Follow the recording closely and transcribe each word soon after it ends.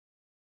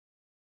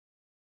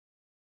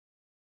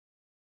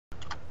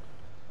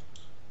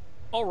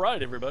All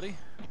right, everybody.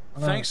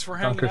 Thanks for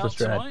hanging out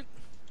tonight.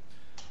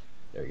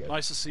 There you go.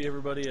 Nice to see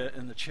everybody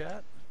in the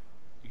chat.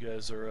 You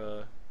guys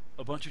are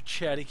a bunch of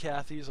chatty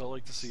Cathys. I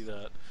like to see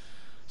that.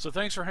 So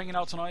thanks for hanging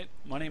out tonight.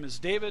 My name is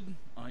David.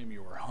 I am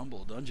your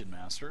humble dungeon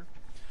master.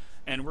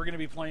 And we're going to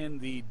be playing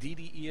the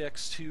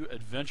DDEX2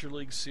 Adventure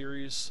League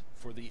series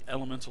for the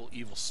Elemental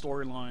Evil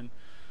storyline.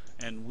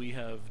 And we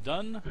have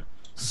done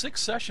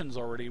 6 sessions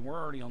already.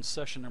 We're already on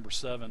session number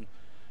 7.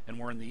 And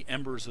we're in the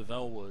Embers of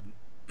Elmwood.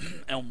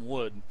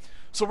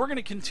 So we're going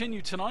to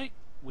continue tonight.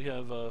 We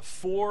have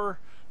 4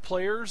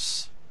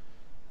 players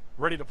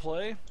ready to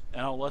play,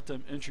 and I'll let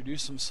them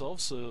introduce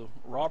themselves. So,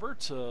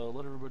 Robert,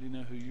 let everybody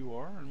know who you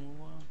are, and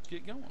we'll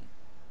get going.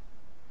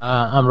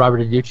 I'm Robert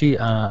Adducci.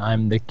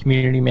 I'm the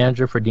community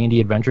manager for D&D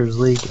Adventures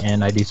League,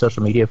 and I do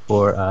social media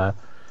for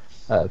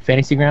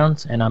Fantasy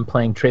Grounds, and I'm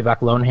playing Trevak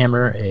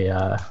Lonehammer,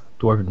 a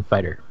Dwarven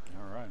fighter.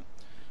 All right.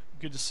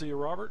 Good to see you,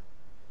 Robert.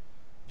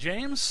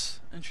 James,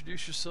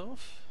 introduce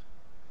yourself.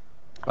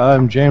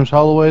 I'm James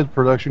Holloway, the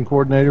production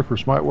coordinator for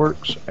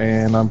SmiteWorks,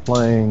 and I'm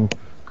playing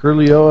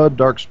Curlioa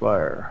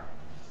Darkspire.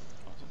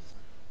 Awesome.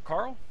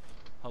 Carl,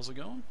 how's it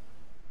going?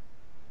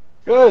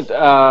 Good.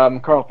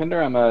 Carl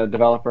Pinder. I'm a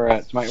developer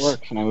at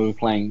SmiteWorks, and I will be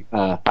playing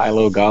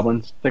Philo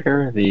Goblin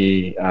Sticker,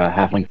 the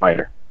Halfling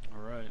Fighter.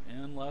 All right.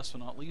 And last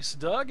but not least,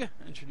 Doug,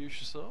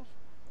 introduce yourself.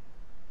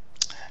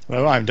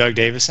 Hello, I'm Doug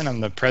Davison. I'm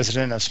the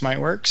president of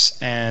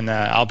SmiteWorks, and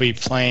I'll be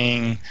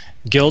playing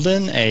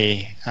Gildan,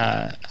 a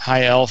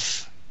high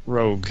elf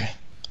rogue.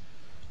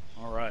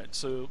 All right.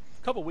 So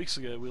a couple weeks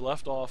ago, we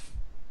left off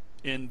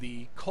in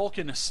the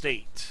Culkin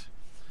estate,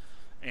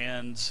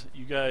 and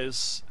you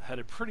guys had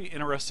a pretty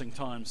interesting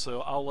time.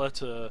 So I'll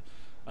let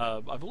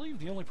I believe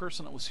the only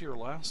person that was here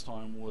last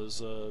time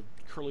was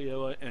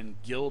Curlioa and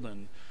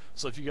Gildan.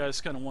 So if you guys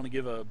kind of want to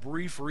give a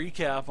brief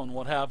recap on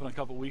what happened a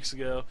couple weeks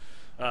ago,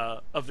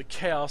 of the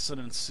chaos that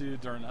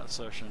ensued during that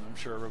session, I'm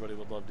sure everybody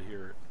would love to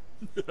hear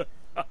it.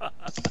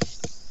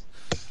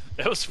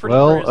 It was pretty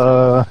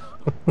crazy.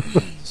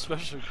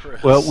 Especially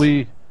Chris. Well,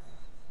 we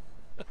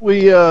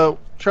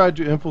tried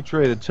to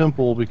infiltrate a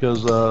temple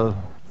because,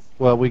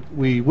 well,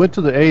 we went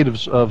to the aid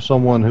of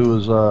someone who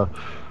was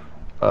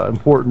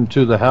important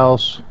to the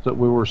house that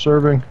we were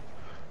serving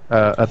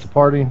at the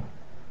party,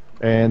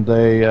 and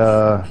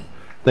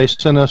they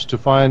sent us to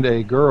find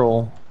a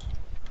girl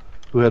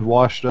who had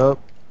washed up,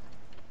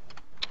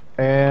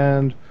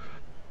 and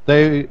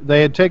they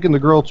had taken the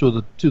girl to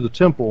the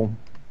temple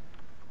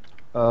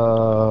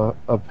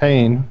of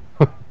pain,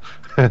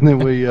 and then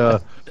we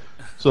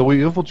so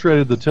we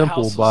infiltrated the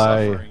temple House of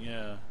by Suffering,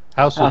 yeah.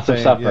 House of Pain,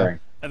 Suffering.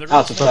 yeah. And the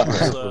House girl's of name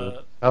Suffering.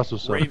 was House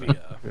of Suffering.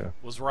 Ravia. Yeah.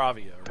 Was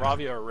Ravia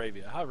or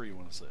Ravia, however you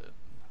want to say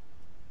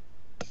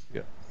it.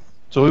 Yeah.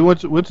 So we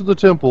went to the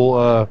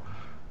temple.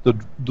 The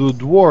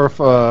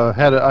dwarf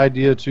had an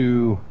idea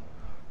to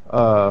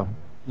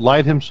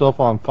light himself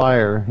on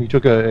fire. He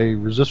took a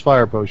resist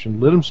fire potion,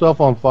 lit himself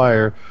on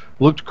fire,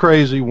 looked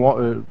crazy,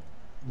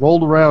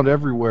 rolled around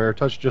everywhere,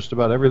 touched just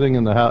about everything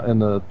in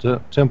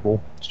the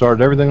temple,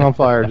 started everything on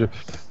fire to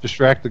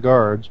distract the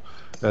guards.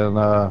 And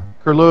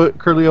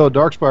Curlioa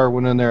Darkspire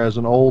went in there as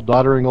an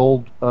doddering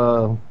old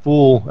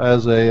fool,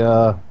 as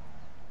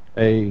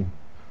a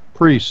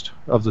priest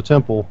of the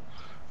temple,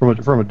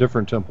 from a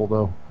different temple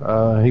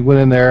though. He went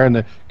in there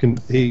and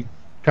he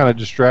kind of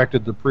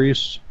distracted the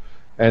priests,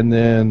 and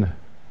then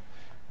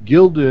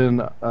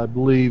Gildan, I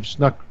believe,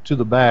 snuck to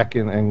the back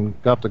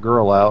and got the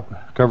girl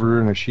out, covered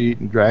her in a sheet,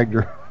 and dragged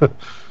her.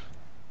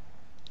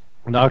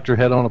 Knocked her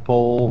head on a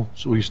pole,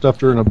 so we stuffed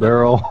her in a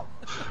barrel.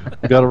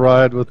 Got a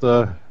ride with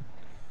a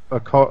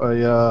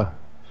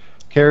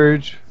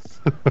carriage,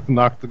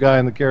 knocked the guy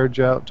in the carriage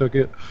out, took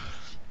it,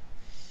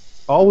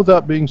 all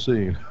without being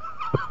seen.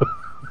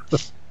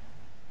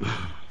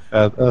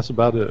 That's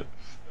about it.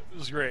 It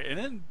was great.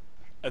 And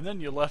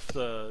then you left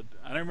I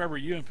remember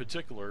you in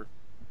particular.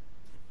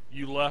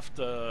 You left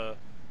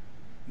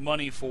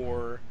money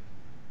for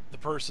the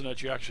person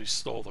that you actually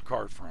stole the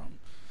card from.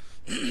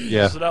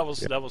 Yeah. So that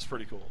was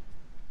pretty cool.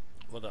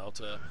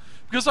 Without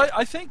because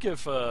I think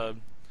if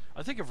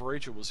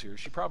Rachel was here,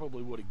 she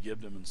probably would have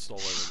given him and stole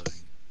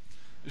everything.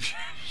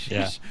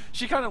 Yeah.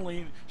 She's kind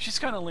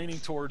of leaning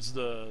towards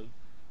the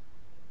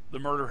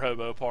murder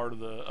hobo part of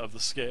the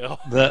scale.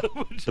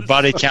 The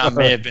body count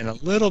may have been a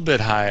little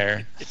bit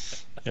higher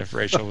if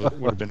Rachel would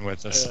have been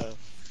with us.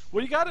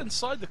 Well, you got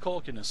inside the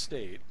Culkin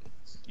estate.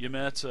 You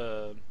met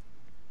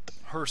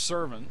her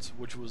servant,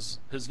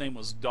 his name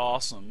was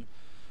Dawson.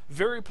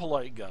 Very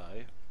polite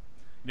guy.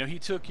 You know, he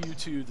took you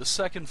to the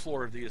 2nd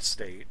floor of the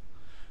estate,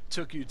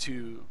 took you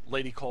to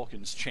Lady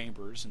Culkin's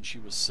chambers, and she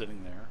was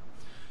sitting there.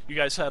 You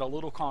guys had a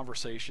little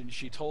conversation.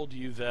 She told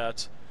you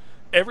that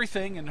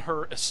everything in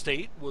her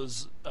estate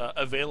was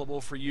available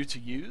for you to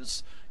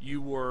use. You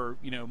were,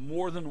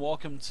 more than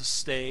welcome to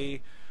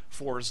stay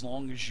for as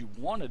long as you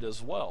wanted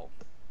as well.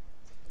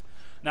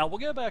 Now we'll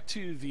get back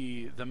to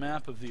the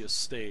map of the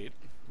estate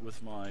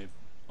with my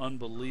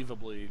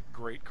unbelievably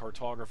great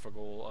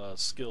cartographical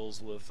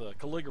skills with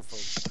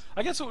calligraphy.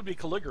 I guess it would be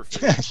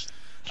calligraphy.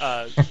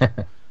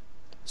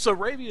 So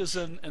Ravia's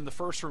in the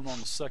first room on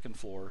the second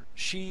floor.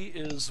 She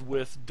is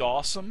with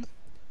Dawson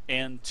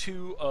and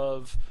two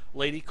of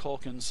Lady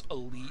Culkin's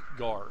elite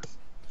guard.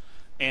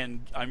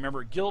 And I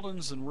remember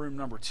Gilden's in room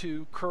number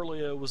 2,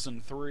 Curlio was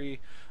in 3,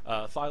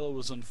 Thylo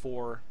was in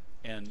 4,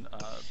 and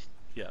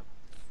yeah,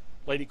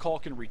 Lady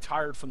Culkin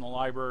retired from the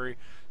library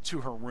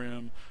to her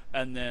room,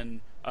 and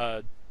then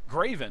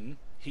Graven,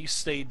 he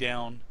stayed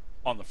down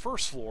on the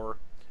first floor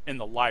in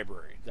the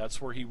library.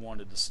 That's where he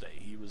wanted to stay.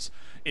 He was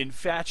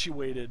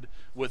infatuated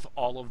with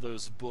all of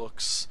those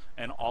books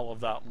and all of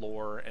that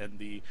lore and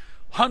the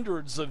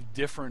hundreds of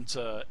different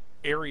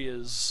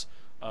areas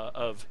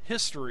of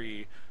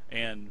history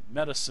and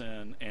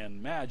medicine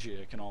and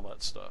magic and all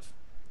that stuff.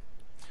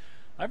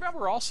 I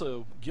remember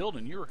also,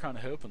 Gilden, you were kind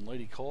of hoping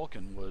Lady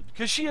Culkin would,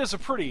 because she's a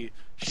pretty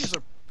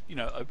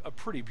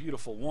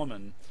beautiful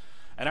woman,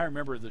 and I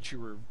remember that you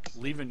were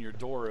leaving your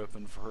door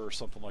open for her or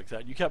something like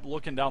that. You kept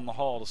looking down the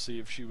hall to see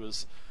if she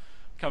was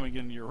coming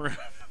into your room,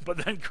 but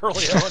then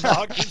Curlio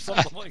knocked or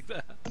something like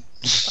that.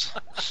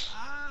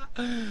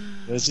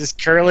 It's just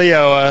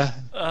Curlio.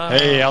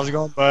 Hey, how's it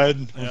going,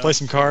 bud? Wanna play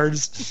some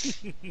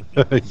cards?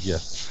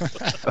 Yes.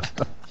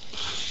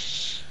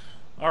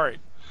 All right.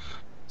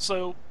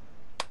 So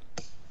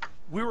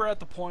we were at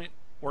the point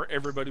where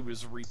everybody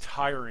was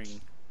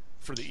retiring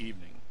for the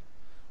evening.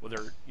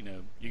 Whether,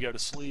 you go to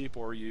sleep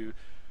or you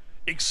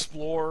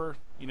explore,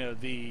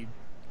 the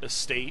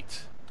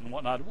estate and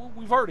whatnot. Well,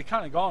 we've already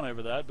kind of gone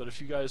over that, but if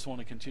you guys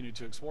want to continue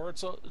to explore,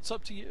 it's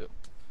up to you.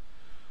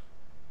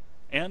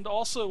 And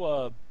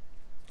also,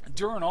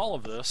 during all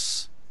of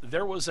this,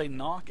 there was a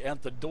knock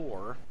at the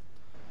door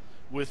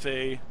with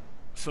a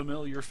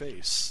familiar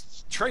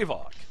face.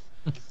 Trevok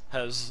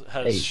has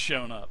Hey.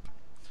 shown up,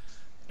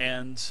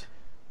 and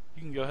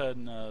you can go ahead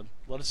and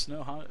let us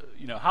know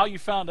how you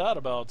found out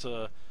about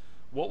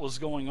what was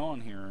going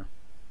on here.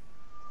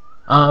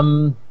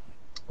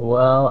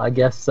 Well, I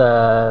guess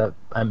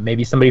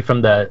maybe somebody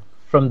from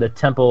the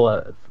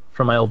temple,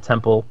 from my old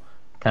temple,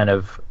 kind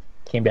of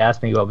came to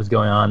ask me what was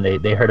going on.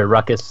 They heard a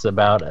ruckus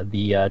about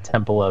the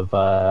temple of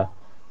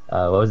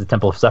what was the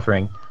Temple of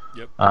Suffering.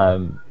 Yep.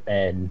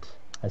 And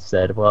I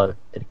said, well,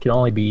 it can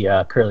only be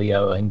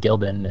Curlio and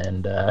Gilden,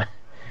 and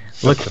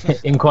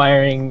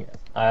inquiring.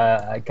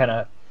 I kind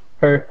of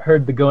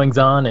heard the goings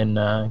on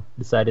and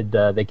decided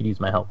they could use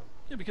my help.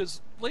 Yeah,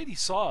 because Lady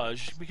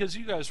Saj, because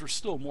you guys were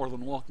still more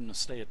than welcome to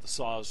stay at the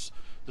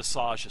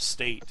Saj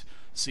estate,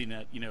 seeing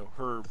that,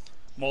 her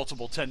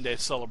multiple 10-day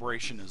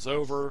celebration is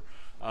over.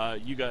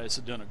 You guys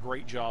have done a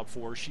great job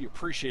for her. She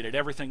appreciated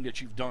everything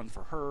that you've done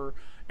for her,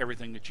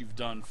 everything that you've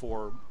done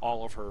for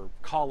all of her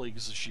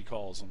colleagues, as she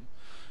calls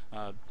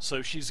them.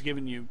 So she's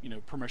given you,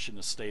 permission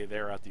to stay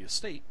there at the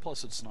estate.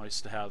 Plus, it's nice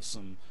to have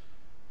some,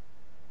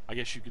 I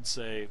guess you could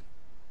say,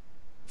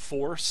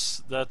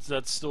 force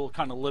that's still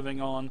kind of living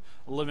on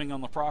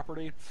the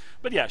property.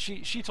 But yeah,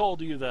 she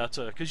told you that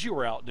because you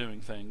were out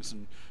doing things,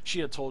 and she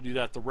had told you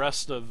that the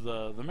rest of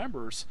the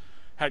members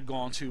had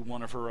gone to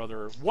one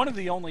of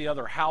the only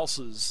other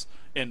houses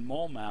in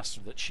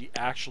Mulmaster that she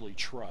actually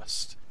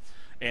trusts.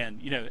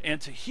 And and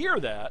to hear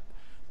that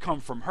come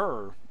from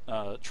her,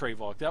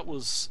 Trevok, that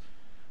was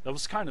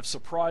kind of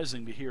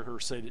surprising to hear her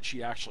say that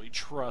she actually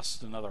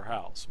trusts another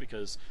house,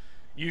 because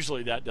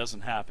usually that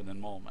doesn't happen in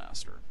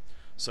Mulmaster.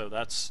 So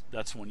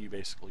that's when you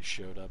basically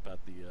showed up at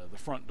the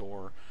front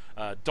door.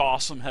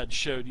 Dawson had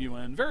showed you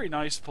in. Very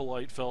nice,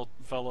 polite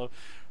fellow.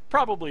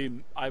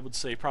 Probably, I would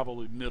say,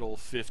 probably middle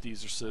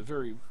 50s or so.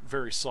 Very,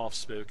 very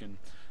soft-spoken.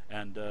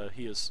 And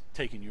he has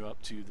taken you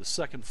up to the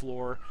second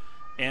floor.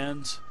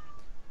 And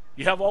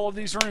you have all of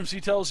these rooms.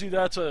 He tells you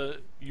that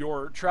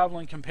your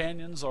traveling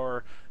companions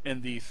are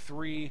in the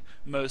 3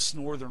 most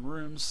northern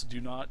rooms.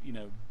 You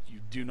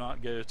do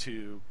not go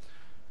to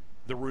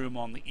the room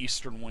on the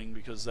eastern wing,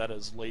 because that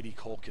is Lady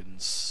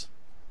Culkin's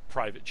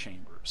private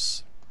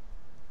chambers.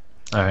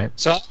 All right.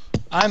 So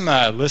I'm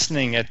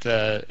listening at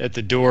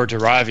the door to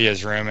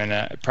Ravia's room,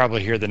 and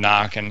probably hear the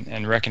knock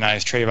and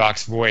recognize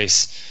Trevok's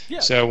voice. Yeah.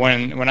 So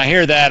when I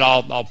hear that,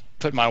 I'll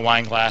put my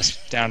wine glass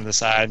down to the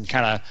side and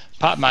kind of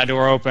pop my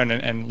door open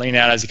and lean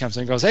out as he comes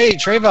in and goes, "Hey,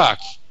 Trevok,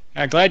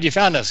 glad you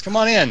found us. Come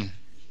on in."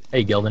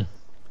 Hey, Gilden.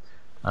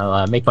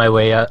 I'll make my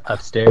way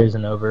upstairs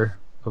and over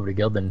to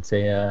Gilden and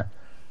say,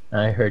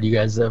 I heard you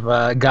guys have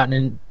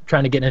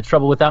trying to get into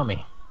trouble without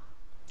me.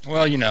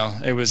 Well,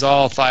 it was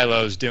all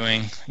Thylo's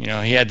doing.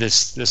 He had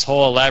this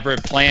whole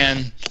elaborate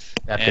plan,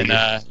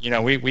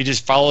 and we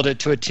just followed it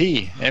to a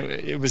T.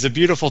 It was a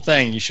beautiful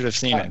thing. You should have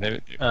seen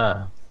it.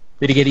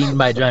 Did he get eaten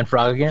by a giant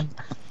frog again?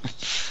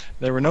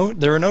 There were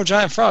no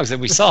giant frogs that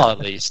we saw, at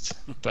least.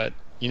 But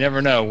you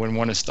never know when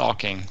one is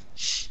stalking.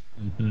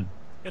 Mm-hmm.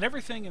 And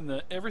everything in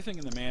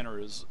the manor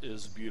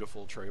is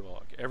beautiful,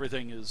 Trevok.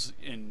 Everything is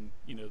in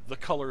the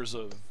colors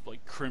of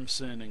like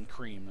crimson and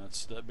cream.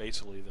 That's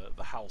basically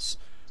the house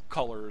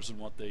colors and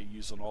what they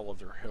use on all of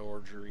their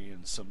heraldry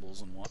and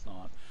symbols and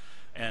whatnot.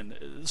 And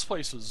this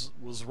place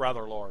was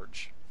rather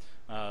large.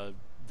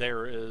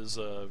 There is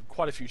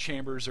quite a few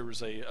chambers. There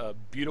was a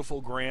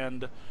beautiful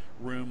grand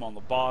room on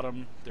the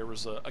bottom. There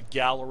was a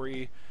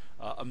gallery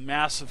a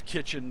massive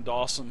kitchen.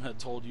 Dawson had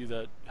told you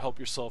that help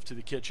yourself to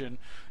the kitchen,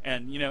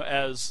 and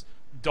as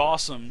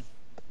Dawson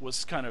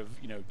was kind of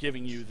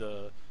giving you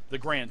the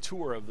grand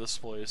tour of this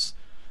place,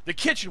 the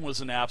kitchen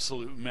was an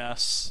absolute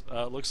mess.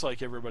 Looks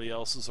like everybody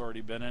else has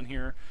already been in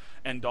here,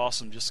 and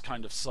Dawson just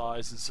kind of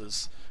sighs and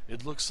says,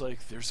 "It looks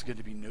like there's going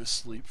to be no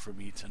sleep for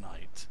me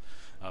tonight."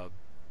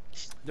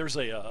 There's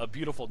a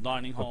beautiful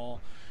dining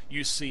hall.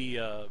 You see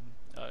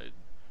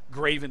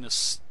Graven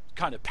is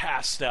kind of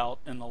passed out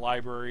in the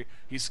library.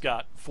 He's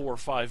got 4 or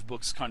 5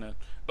 books kind of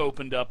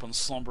opened up and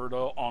slumbered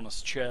on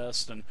his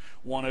chest, and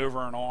one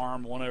over an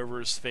arm, one over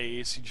his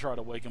face. You try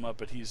to wake him up,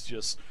 but he's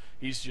just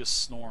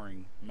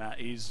snoring.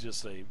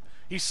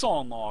 He's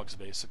sawing logs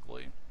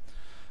basically.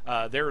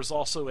 There is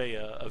also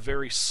a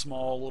very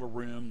small little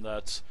room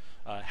that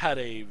had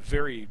a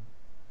very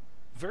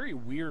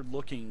weird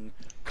looking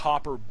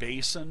copper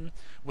basin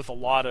with a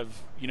lot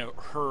of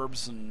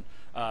herbs and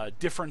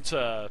different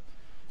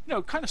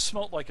kind of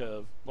smelt like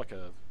a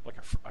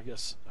I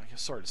guess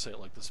sorry to say it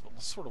like this,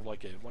 but sort of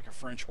like a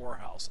French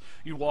whorehouse.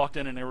 You walked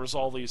in and there was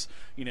all these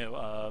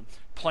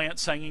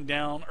plants hanging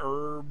down,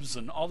 herbs,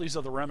 and all these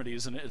other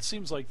remedies, and it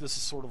seems like this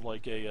is sort of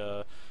like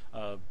a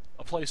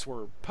place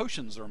where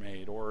potions are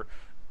made or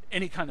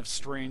any kind of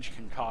strange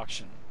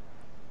concoction.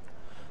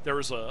 There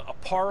was a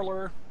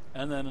parlor,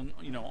 and then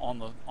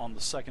on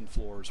the second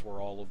floors were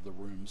all of the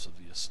rooms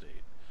of the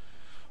estate.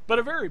 But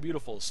a very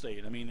beautiful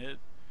estate. I mean, a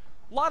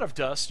lot of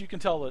dust. You can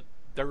tell that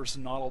there's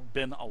not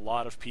been a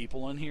lot of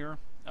people in here,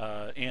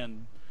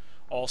 and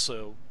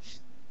also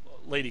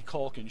Lady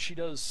Culkin, she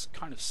does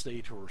kind of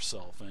stay to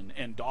herself,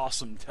 and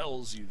Dawson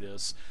tells you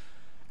this,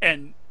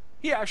 and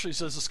he actually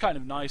says it's kind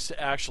of nice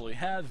to actually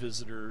have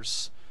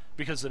visitors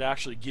because it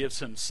actually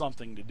gives him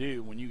something to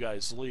do when you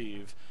guys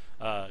leave.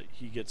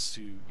 He gets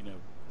to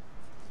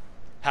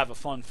have a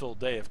fun-filled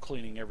day of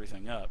cleaning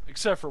everything up,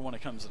 except for when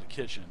it comes to the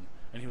kitchen.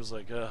 And he was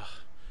like, ugh,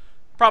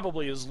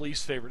 probably his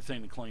least favorite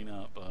thing to clean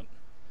up, but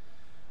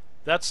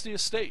that's the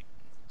estate.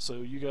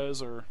 So you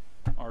guys are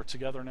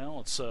together now.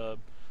 It's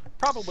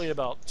probably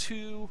about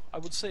 2, I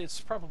would say it's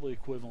probably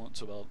equivalent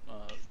to about,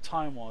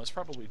 time-wise,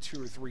 probably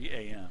 2 or 3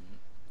 a.m.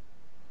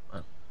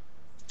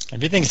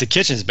 If he thinks the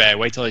kitchen's bad,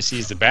 wait till he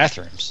sees the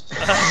bathrooms.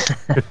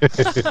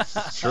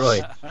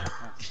 Troy.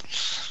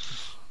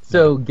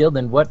 So,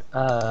 Gildan, what,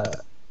 I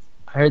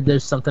heard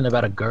there's something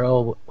about a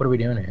girl. What are we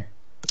doing here?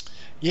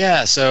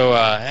 Yeah, so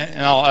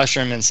and I'll usher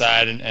him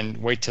inside and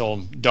wait till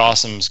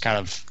Dawson's kind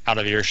of out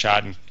of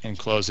earshot and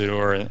close the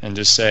door and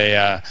just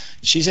say,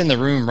 she's in the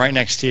room right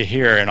next to you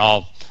here, and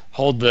I'll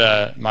hold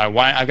my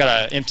wine. I've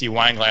got an empty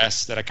wine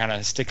glass that I kind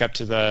of stick up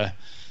to the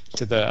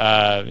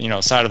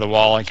side of the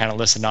wall and kind of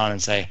listen on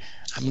and say,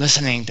 I'm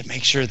listening to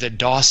make sure that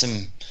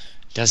Dawson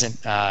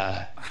doesn't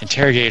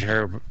interrogate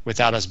her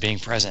without us being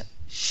present.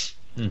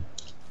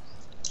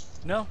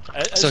 No.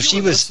 So she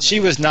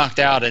was knocked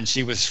out, and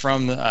she was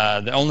from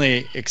the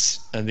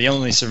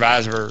only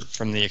survivor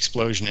from the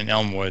explosion in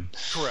Elmwood.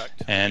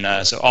 Correct.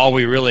 And so all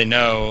we really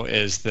know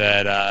is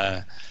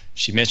that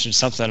she mentioned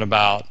something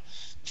about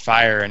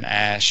fire and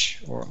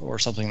ash or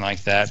something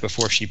like that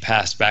before she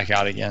passed back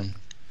out again.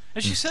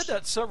 And she said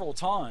that several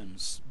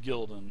times,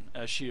 Gildan,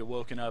 as she had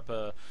woken up,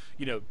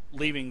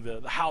 leaving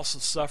the house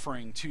of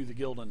suffering to the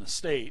Gildan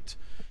estate.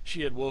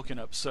 She had woken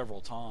up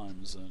several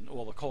times, and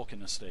the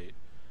Culkin estate.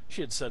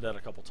 She had said that a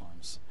couple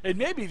times. It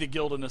may be the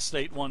Gildan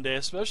estate one day,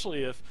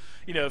 especially if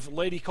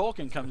Lady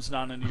Culkin comes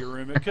down into your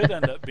room. It could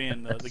end up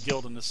being the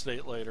Gildan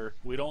estate later.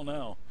 We don't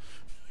know.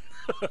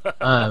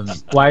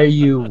 Why are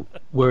you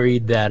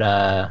worried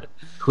that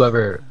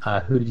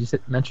who did you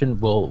mention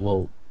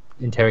will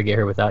interrogate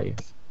her without you?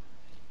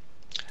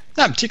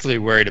 Not particularly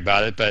worried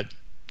about it, but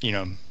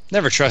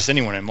never trust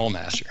anyone in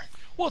Mulemaster.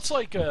 Well, it's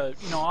like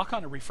I'll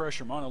kind of refresh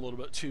your mind a little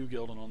bit too,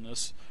 Gildan, on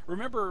this.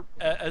 Remember,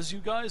 as you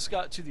guys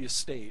got to the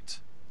estate,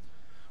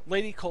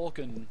 Lady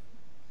Culkin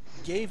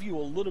gave you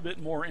a little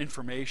bit more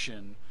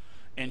information,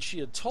 and she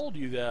had told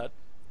you that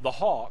the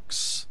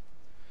Hawks,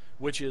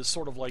 which is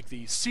sort of like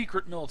the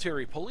secret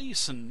military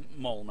police in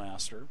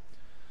Mulemaster,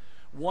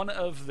 one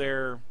of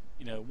the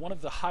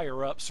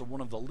higher ups or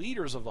one of the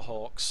leaders of the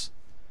Hawks,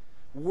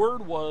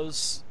 word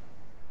was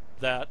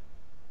that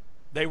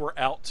they were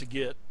out to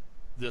get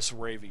this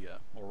Ravia,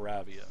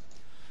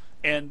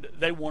 and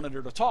they wanted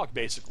her to talk,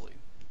 basically,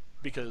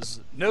 because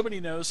nobody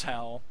knows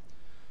how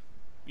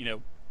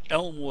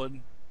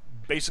Elmwood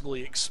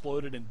basically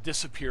exploded and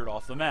disappeared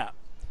off the map.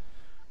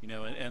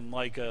 And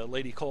like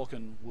Lady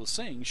Culkin was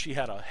saying, she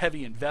had a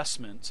heavy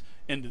investment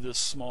into this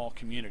small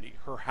community,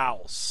 her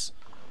house,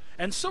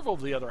 and several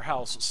of the other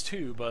houses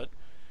too, but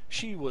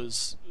she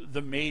was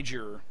the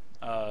major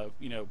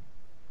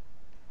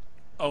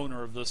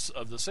owner of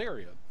this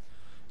area.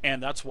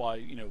 And that's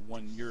why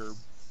when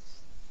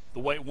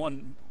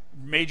one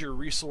major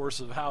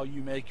resource of how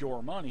you make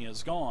your money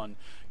is gone,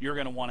 you're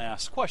going to want to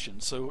ask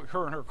questions. So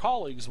her and her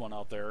colleagues went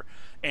out there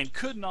and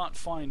could not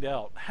find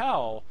out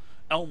how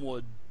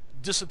Elmwood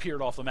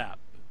disappeared off the map.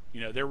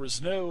 There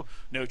was no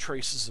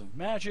traces of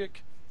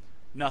magic,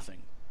 nothing.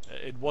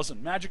 It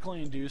wasn't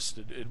magically induced.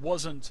 It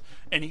wasn't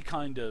any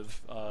kind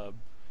of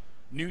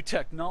new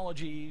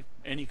technology,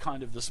 any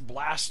kind of this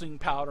blasting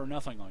powder,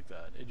 nothing like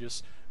that. It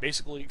just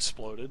basically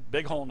exploded,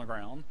 big hole in the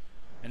ground,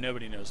 and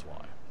nobody knows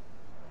why.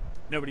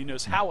 Nobody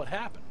knows how it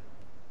happened.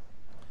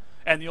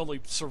 And the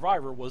only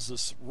survivor was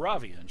this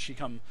Ravia, and she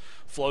come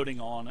floating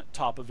on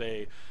top of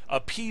a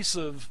piece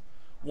of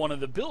one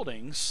of the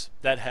buildings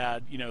that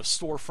had,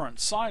 storefront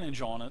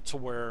signage on it, to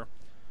where,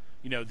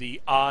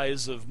 the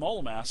eyes of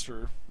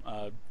Mulemaster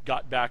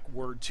got back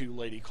word to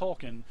Lady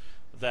Culkin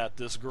that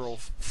this girl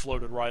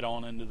floated right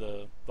on into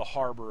the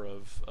harbor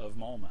of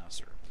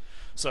Mulemaster.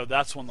 So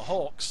that's when the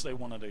Hawks, they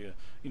wanted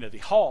to, the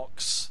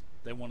Hawks,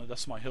 they wanted,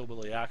 that's my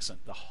hillbilly accent,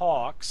 the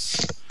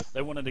Hawks,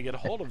 they wanted to get a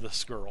hold of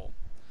this girl.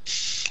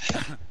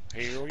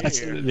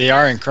 They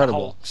are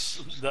incredible.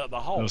 The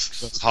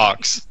Hawks. Those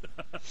Hawks.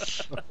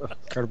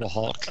 Incredible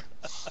Hulk.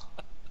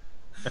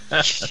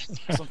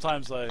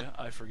 Sometimes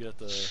I forget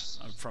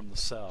I'm from the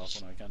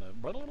South, and I kind of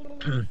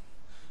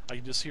I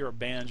can just hear a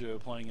banjo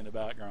playing in the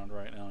background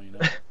right now,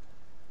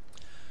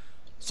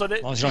 So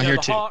they, the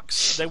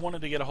Hawks, they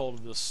wanted to get a hold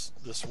of this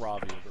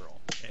Ravia girl,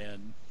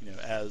 and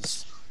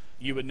as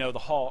you would know, the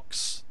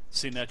Hawks,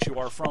 seeing that you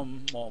are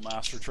from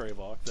Mulemaster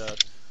Trevok,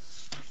 that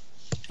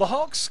the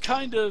Hawks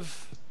kind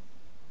of,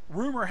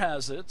 rumor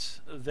has it,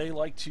 they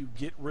like to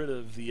get rid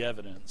of the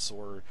evidence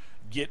or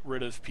get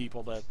rid of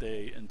people that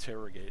they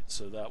interrogate,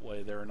 so that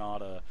way they're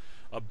not a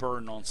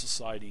burden on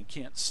society and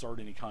can't start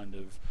any kind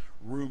of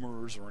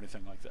rumors or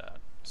anything like that.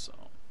 So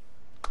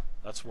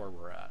that's where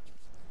we're at.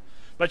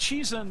 But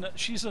she's in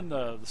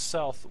the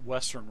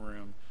southwestern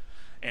room,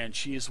 and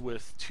she's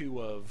with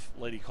two of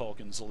Lady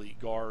Culkin's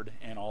elite guard,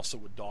 and also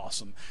with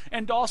Dawson.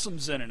 And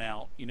Dawson's in and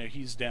out.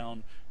 He's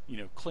down,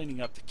 cleaning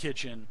up the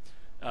kitchen,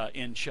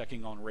 and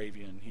checking on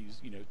Ravian.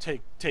 He's,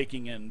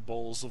 taking in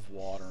bowls of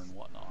water and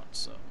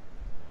whatnot.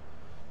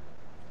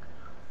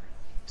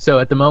 So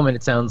at the moment,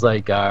 it sounds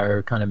like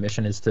our kind of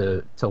mission is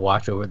to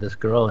watch over this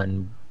girl,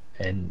 and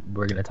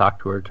we're going to talk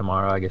to her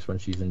tomorrow, I guess, when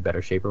she's in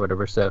better shape or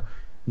whatever. So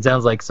it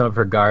sounds like some of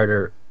her guard,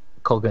 or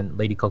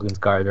Lady Culkin's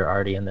guard, are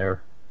already in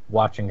there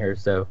watching her.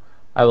 So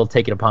I will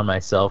take it upon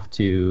myself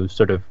to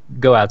sort of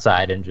go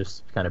outside and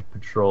just kind of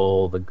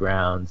patrol the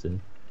grounds and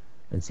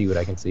see what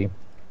I can see.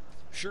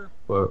 Sure.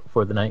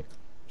 For the night.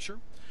 Sure.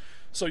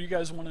 So you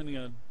guys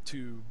wanting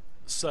to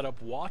set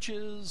up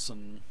watches,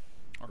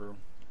 or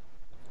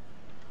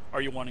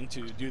are you wanting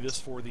to do this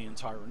for the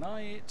entire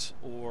night,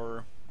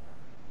 or?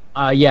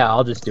 Yeah,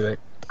 I'll just do it.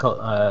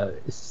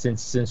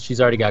 Since she's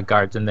already got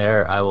guards in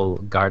there, I will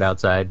guard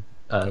outside.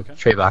 Okay.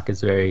 Trevok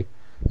is very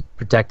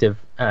protective,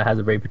 has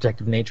a very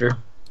protective nature.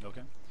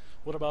 Okay.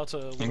 What about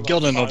and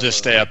Gildan will just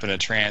stay up in a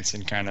trance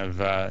and kind of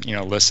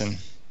listen.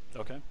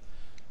 Okay.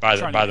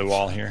 By the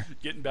wall here.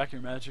 Getting back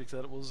your magic that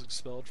it was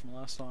expelled from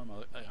last time.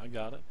 I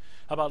got it.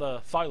 How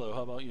about Philo?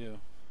 How about you?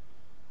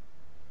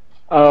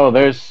 Oh,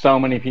 there's so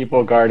many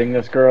people guarding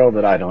this girl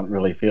that I don't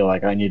really feel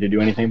like I need to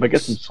do anything but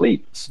get some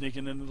sleep.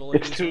 Sneaking into the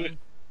ladies' room?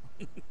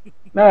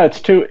 No,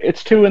 it's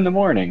 2 in the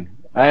morning.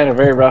 I had a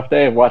very rough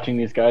day of watching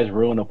these guys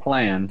ruin a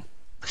plan.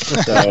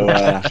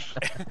 So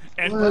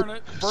and burn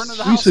it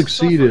the we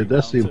succeeded.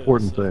 That's the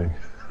important thing.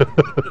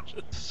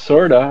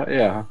 Sorta,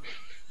 yeah.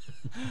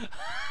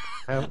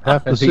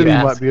 Half the city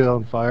might be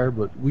on fire,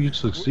 but we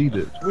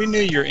succeeded. We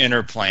knew your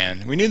inner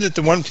plan. We knew that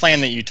the one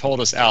plan that you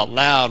told us out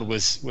loud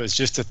was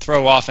just to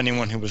throw off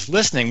anyone who was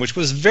listening, which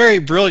was very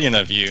brilliant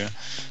of you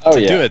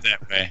to do it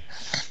that way.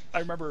 I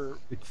remember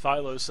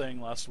Philo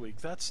saying last week,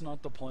 that's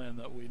not the plan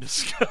that we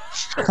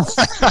discussed.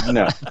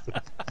 No.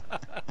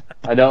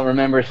 I don't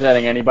remember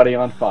setting anybody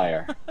on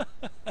fire.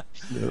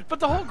 Yep. But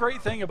the whole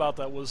great thing about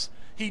that was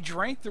he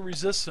drank the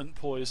resistant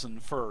poison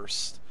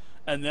first,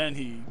 and then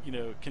he,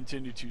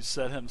 continued to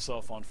set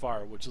himself on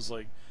fire, which is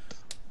like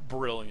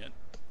brilliant.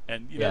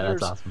 And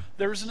that's awesome.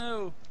 There's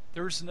no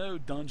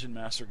dungeon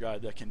master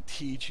guide that can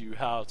teach you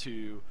how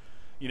to,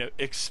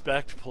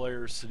 expect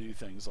players to do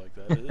things like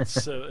that. It's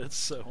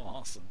so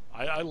awesome.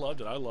 I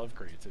loved it. I love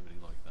creativity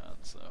like that.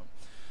 So,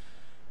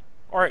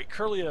 all right,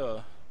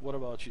 Curlio, what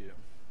about you?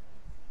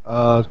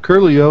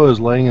 Curlio is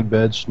laying in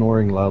bed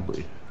snoring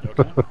loudly.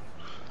 Okay.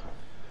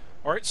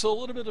 All right, so a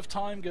little bit of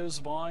time goes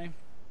by,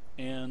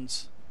 and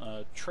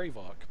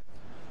Trevok,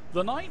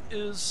 the night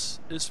is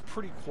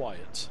pretty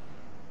quiet,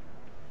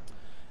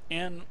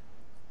 and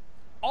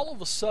all of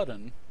a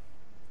sudden,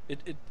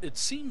 it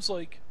seems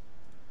like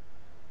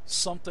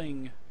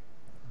something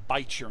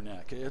bites your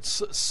neck.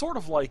 It's sort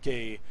of like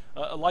a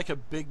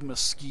big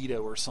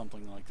mosquito or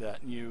something like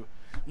that, and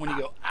when you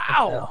go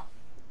ow,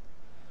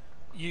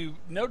 you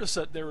notice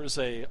that there is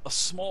a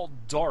small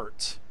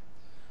dart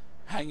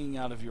hanging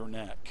out of your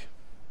neck.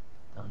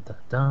 Dun, dun,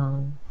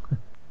 dun.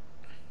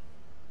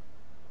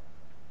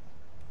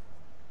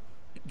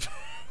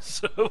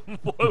 So,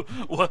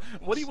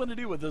 what do you want to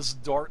do with this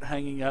dart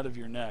hanging out of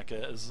your neck?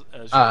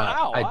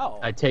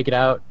 I take it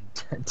out,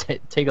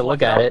 take a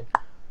look at it.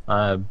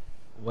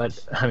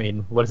 What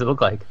does it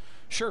look like?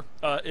 Sure.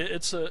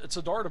 It's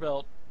a dart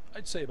about,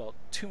 I'd say about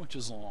 2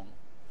 inches long,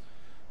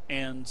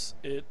 and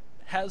it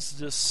has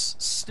this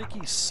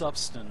sticky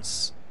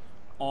substance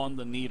on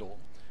the needle,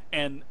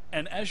 and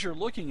as you're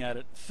looking at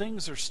it,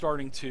 things are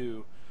starting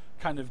to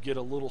kind of get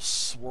a little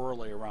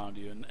swirly around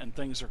you, and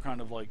things are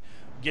kind of like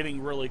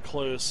getting really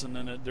close, and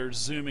then they're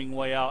zooming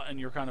way out, and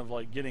you're kind of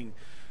like getting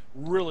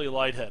really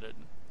lightheaded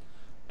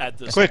at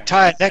this quick point.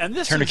 tie neck And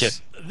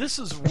tourniquet. This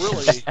is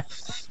really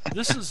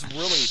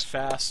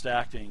fast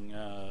acting.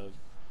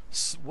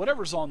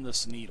 Whatever's on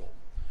this needle.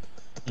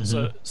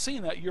 So,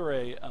 seeing that you're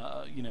a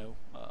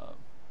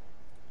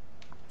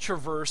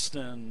traversed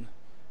in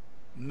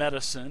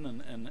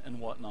medicine and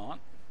whatnot,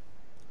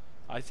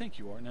 I think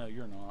you are. No,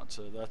 you're not.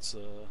 So that's.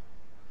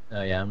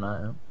 Oh yeah, I'm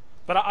not.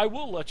 But I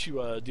will let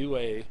you do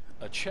a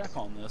check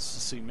on this to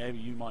see maybe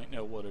you might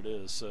know what it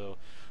is. So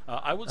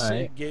I would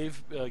say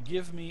give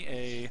me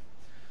a.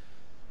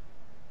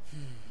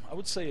 I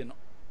would say an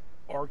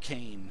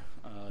arcane.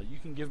 You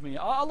can give me.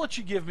 I'll let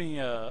you give me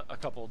a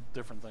couple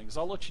different things.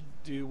 I'll let you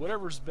do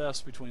whatever's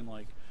best between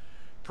like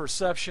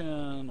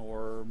perception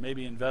or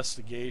maybe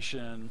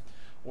investigation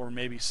or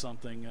maybe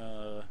something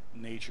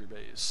nature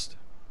based.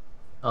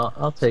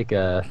 I'll take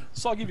a.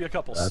 So I'll give you a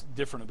couple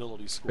different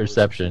ability scores.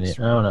 Perception.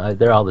 No,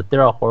 they're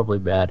all horribly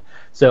bad.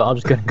 So I'm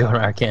just gonna go to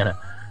Arcana.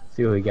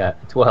 See what we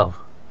got. 12.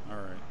 All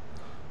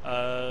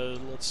right.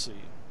 Let's see.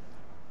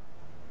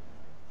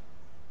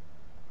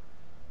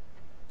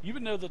 You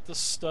would know that this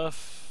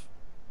stuff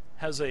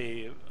has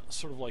a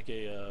sort of like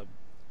a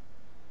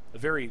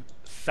very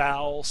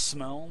foul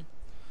smell,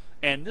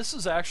 and this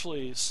is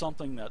actually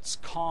something that's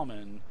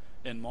common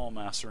in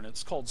Maulmaster, and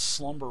it's called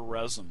slumber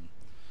resin,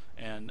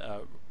 and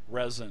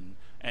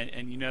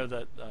and you know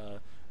that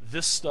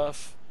this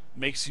stuff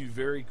makes you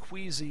very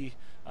queasy,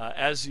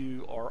 as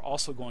you are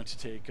also going to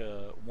take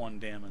 1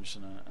 damage,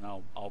 and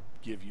I'll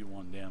give you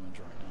 1 damage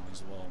right now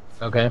as well.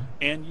 Okay.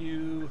 And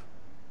you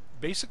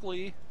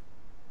basically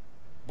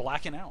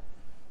blacken out,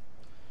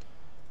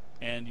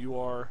 and you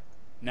are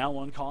now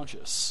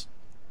unconscious.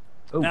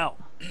 Ooh. Now,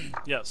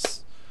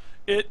 yes,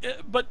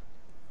 but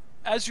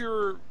as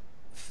you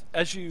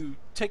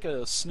take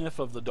a sniff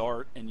of the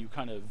dart and you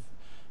kind of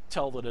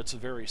tell that it's a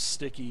very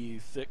sticky,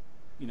 thick,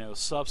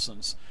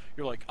 substance,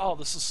 you're like, oh,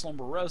 this is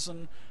slumber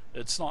resin.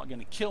 It's not going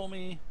to kill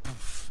me,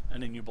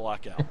 and then you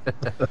black out.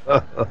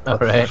 All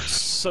right.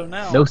 So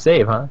now, no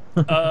save, huh?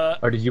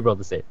 Or did you roll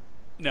the save?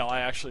 No,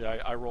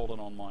 I rolled it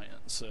on my end.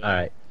 So all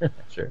right,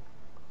 sure.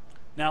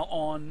 Now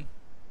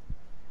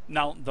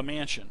the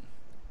mansion.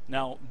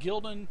 Now,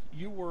 Gildan,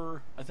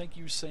 I think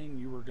you were saying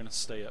you were going to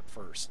stay up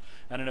first.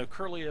 And I know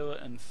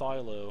Curlio and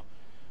Philo,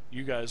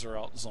 you guys are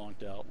out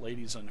zonked out.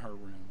 Ladies in her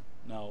room.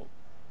 Now,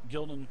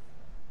 Gildan,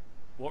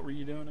 what were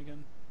you doing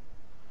again?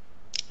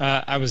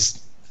 I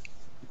was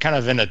kind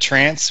of in a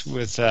trance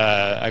with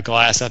a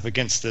glass up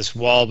against this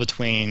wall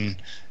between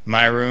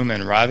my room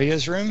and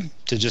Ravia's room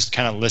to just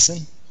kind of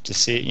listen, to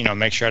see,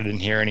 make sure I didn't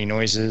hear any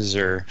noises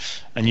or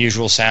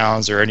unusual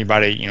sounds or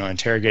anybody,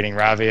 interrogating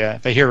Ravia.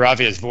 If I hear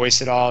Ravia's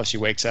voice at all, if she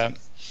wakes up.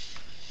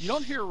 You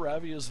don't hear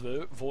Ravia's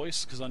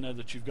voice, because I know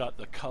that you've got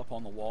the cup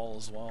on the wall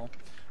as well.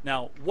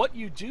 Now, what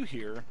you do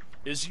hear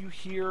is you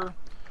hear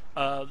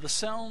the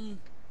sound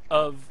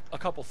of a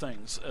couple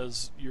things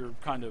as you're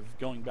kind of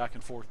going back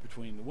and forth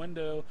between the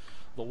window,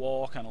 the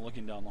wall, kind of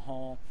looking down the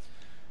hall.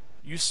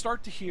 You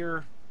start to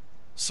hear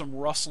some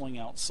rustling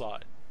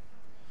outside.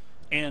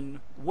 And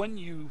when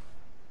you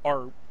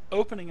are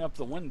opening up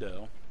the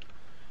window,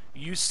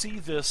 you see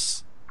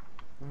this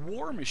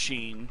war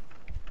machine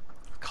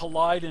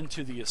collide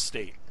into the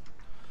estate.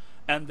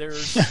 And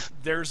there's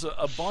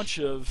a bunch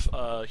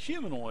of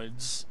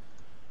humanoids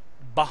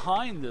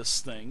behind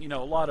this thing.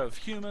 A lot of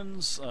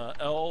humans,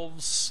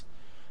 elves.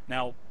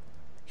 Now,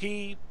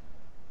 you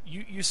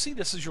see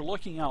this as you're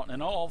looking out,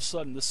 and all of a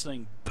sudden this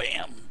thing,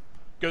 bam,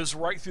 goes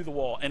right through the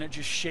wall, and it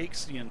just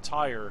shakes the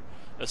entire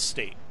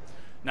estate.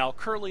 Now,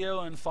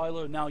 Curlio and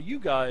Philo, now you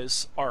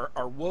guys are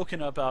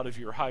woken up out of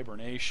your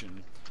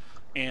hibernation,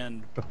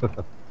 and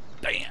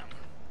bam,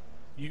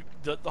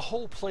 the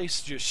whole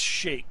place just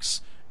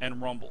shakes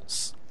and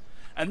rumbles.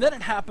 And then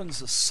it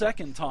happens a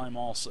second time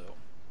also.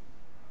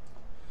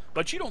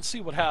 But you don't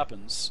see what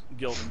happens,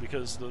 Gildan,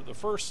 because the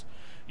first,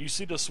 you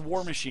see this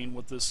war machine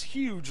with this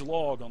huge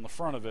log on the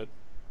front of it,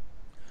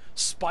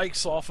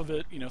 spikes off of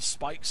it,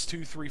 spikes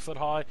 2-3 foot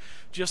high,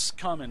 just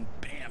come and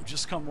bam,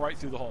 just come right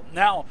through the hole.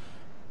 Now,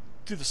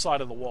 to the side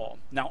of the wall.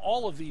 Now,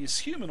 all of these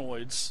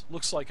humanoids,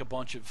 looks like a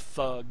bunch of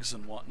thugs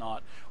and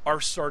whatnot,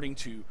 are starting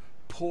to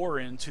pour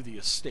into the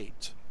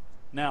estate.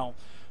 Now,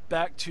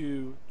 back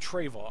to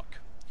Trevok.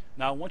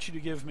 Now, I want you to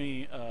give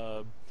me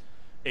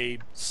a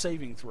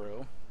saving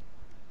throw.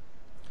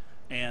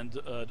 And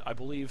I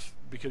believe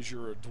because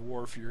you're a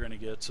dwarf, you're going to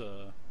get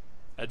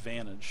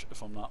advantage,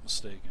 if I'm not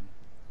mistaken.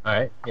 All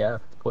right, yeah,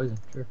 poison,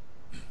 sure.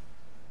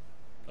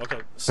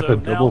 Okay, so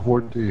double now,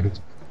 14.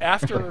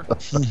 After,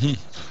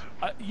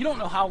 you don't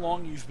know how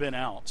long you've been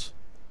out,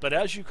 but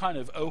as you kind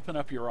of open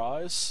up your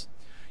eyes,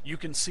 you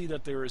can see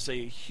that there is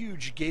a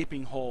huge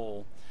gaping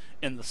hole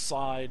in the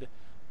side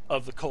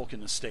of the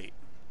Culkin estate.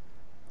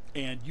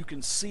 And you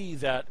can see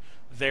that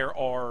there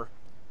are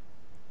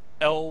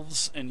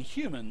elves and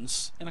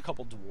humans and a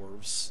couple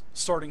dwarves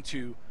starting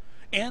to,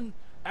 and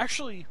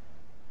actually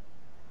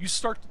you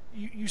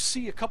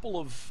see a couple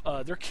of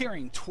they're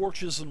carrying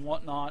torches and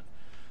whatnot.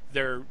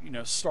 They're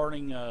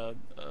starting a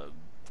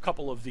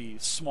couple of the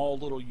small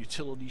little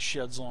utility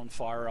sheds on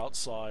fire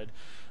outside,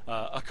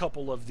 a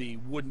couple of the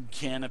wooden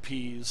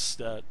canopies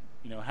that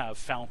have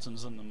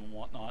fountains in them and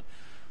whatnot.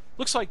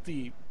 Looks like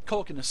the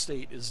Culkin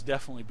estate is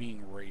definitely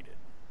being raided.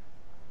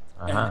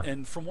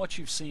 And from what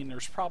you've seen,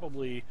 there's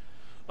probably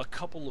a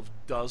couple of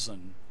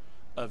dozen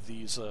of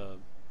these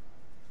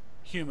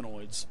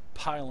humanoids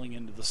piling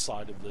into the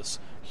side of this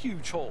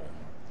huge hole.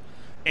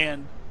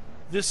 And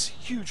this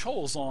huge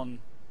hole is on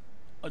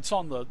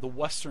the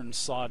western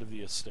side of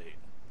the estate.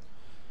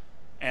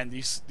 And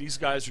these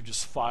guys are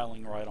just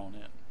filing right on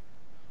in.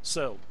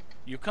 So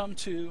you come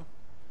to,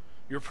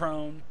 you're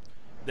prone.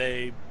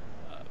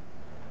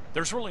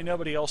 There's really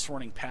nobody else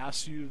running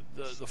past you.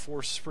 The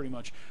force is pretty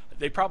much.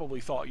 They probably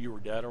thought you were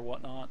dead or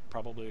whatnot.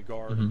 Probably a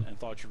guard and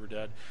thought you were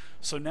dead.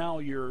 So now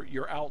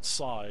you're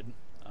outside.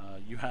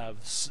 You have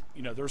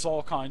there's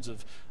all kinds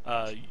of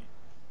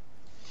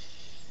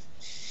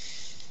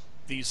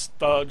these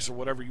thugs or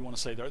whatever you want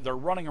to say. They're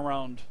running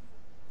around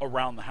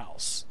the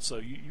house. So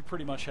you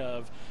pretty much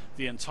have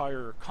the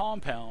entire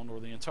compound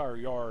or the entire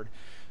yard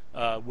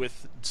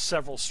with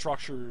several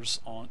structures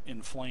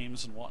in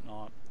flames and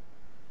whatnot.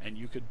 And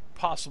you could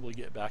possibly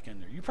get back in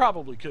there. You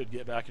probably could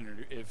get back in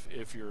there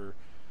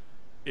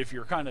if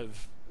you're kind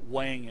of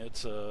weighing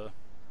it.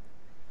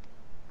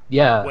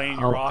 Yeah, weighing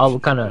your I'll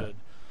kind of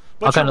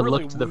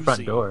really look to the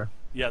front door.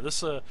 Yeah,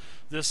 this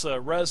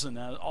resin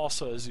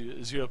also as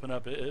you open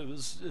up,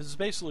 is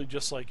basically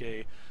just like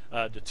a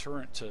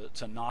deterrent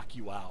to knock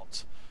you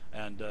out,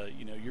 and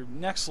your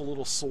neck's a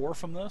little sore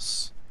from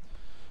this.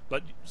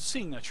 But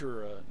seeing that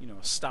you're a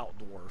stout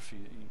dwarf,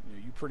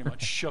 you pretty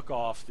much shook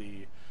off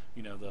the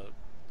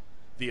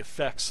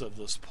effects of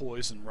this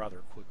poison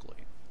rather quickly.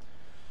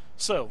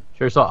 So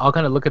sure. So I'll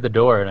kind of look at the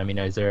door, and I mean,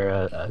 is there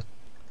a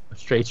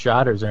straight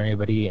shot, or is there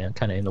anybody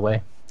kind of in the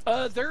way?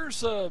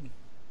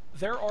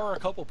 There are a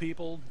couple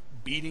people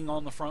beating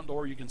on the front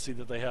door. You can see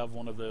that they have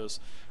one of those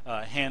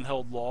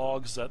handheld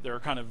logs that they're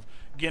kind of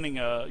getting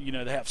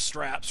they have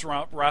straps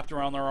wrapped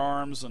around their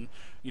arms and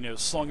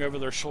slung over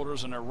their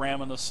shoulders, and they're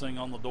ramming this thing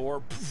on the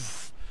door.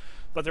 Poof.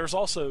 But there's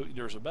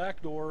a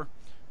back door.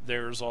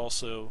 There's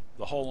also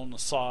the hole on the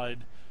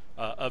side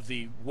of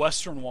the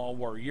western wall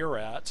where you're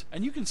at,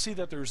 and you can see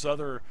that there's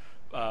other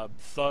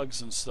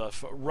thugs and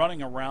stuff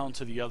running around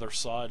to the other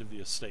side of the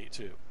estate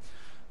too.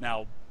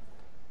 Now,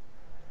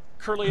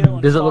 Curlio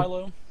and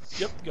Philo.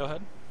 Yep, go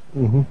ahead.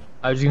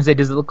 I was going to say,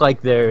 does it look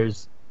like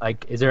there's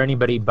is there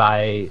anybody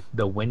by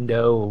the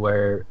window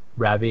where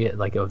Ravi,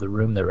 of the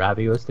room that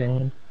Ravi was staying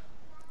in?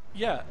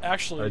 Yeah,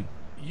 actually,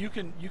 you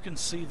can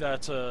see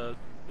that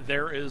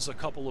there is a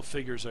couple of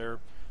figures there.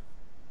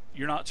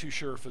 You're not too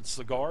sure if it's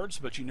the guards,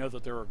 but you know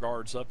that there are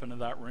guards up into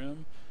that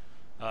room,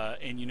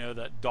 and you know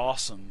that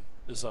Dawson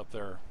is up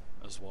there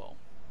as well.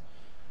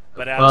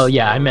 But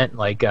I meant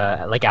like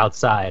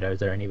outside. Or is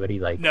there anybody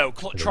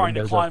trying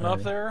to climb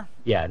up there?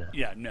 Yeah. No.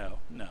 Yeah,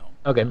 no.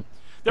 Okay.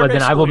 But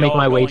then I will make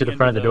my way to the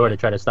front of the door to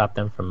try to stop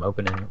them from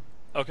opening.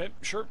 Okay,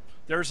 sure.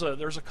 There's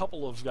a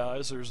couple of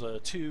guys. There's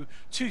two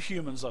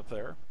humans up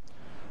there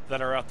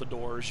that are at the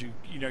doors.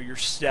 You're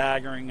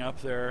staggering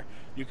up there.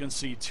 You can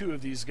see two of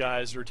these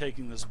guys are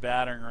taking this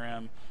battering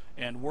ram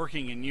and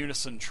working in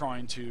unison,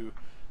 trying to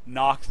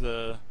knock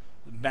the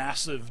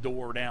massive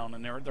door down,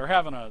 and they're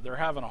having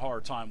a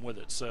hard time with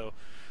it. So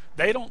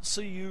they don't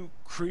see you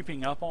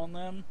creeping up on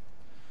them.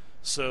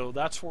 So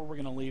that's where we're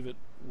going to leave it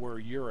where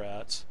you're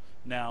at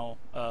now.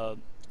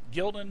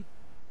 Gildan,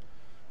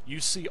 you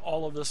see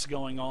all of this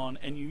going on,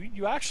 and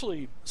you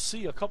actually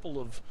see a couple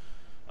of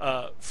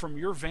from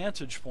your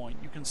vantage point,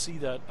 you can see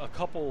that a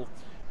couple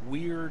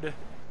weird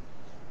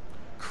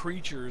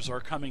creatures are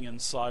coming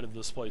inside of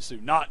this place too.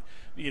 Not,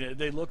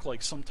 they look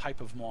like some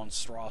type of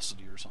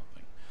monstrosity or something.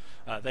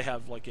 They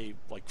have like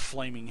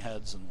flaming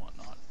heads and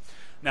whatnot.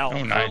 Now,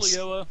 nice.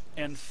 Corleoa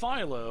and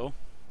Philo,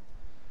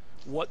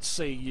 what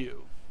say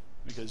you?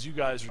 Because you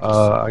guys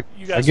are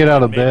just I get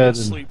out of bed and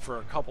sleep for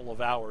a couple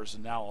of hours,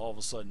 and now all of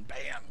a sudden,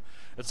 bam!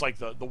 It's like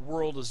the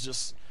world is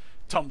just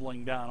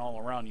tumbling down all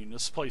around you. And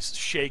this place is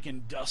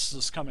shaking. Dust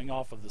is coming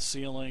off of the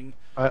ceiling.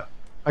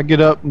 I get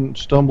up and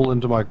stumble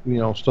into my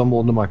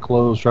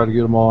clothes, try to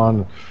get them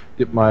on,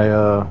 get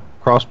my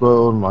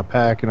crossbow and my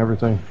pack and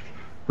everything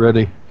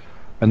ready,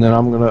 and then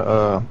I'm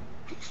gonna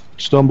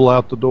stumble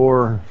out the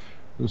door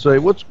and say,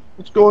 "What's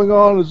going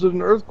on? Is it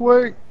an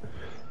earthquake?"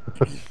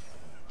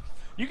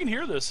 You can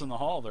hear this in the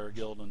hall there,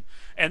 Gildan,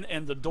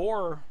 and the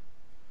door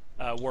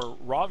where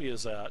Ravi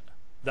is at,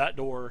 that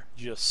door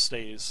just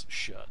stays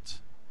shut.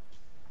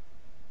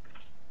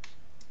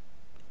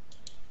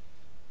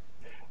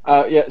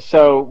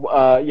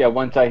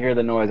 Once I hear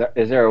the noise,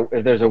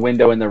 if there's a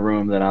window in the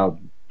room, then I'll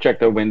check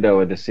the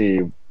window to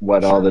see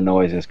what all the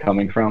noise is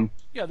coming from.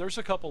 Yeah, there's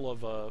a couple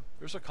of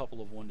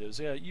windows.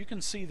 Yeah, you can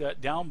see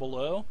that down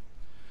below.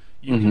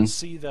 You can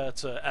see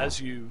that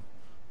as you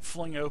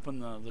fling open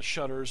the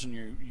shutters, and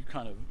you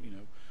kind of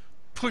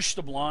push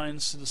the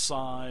blinds to the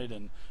side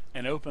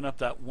and open up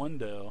that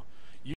window,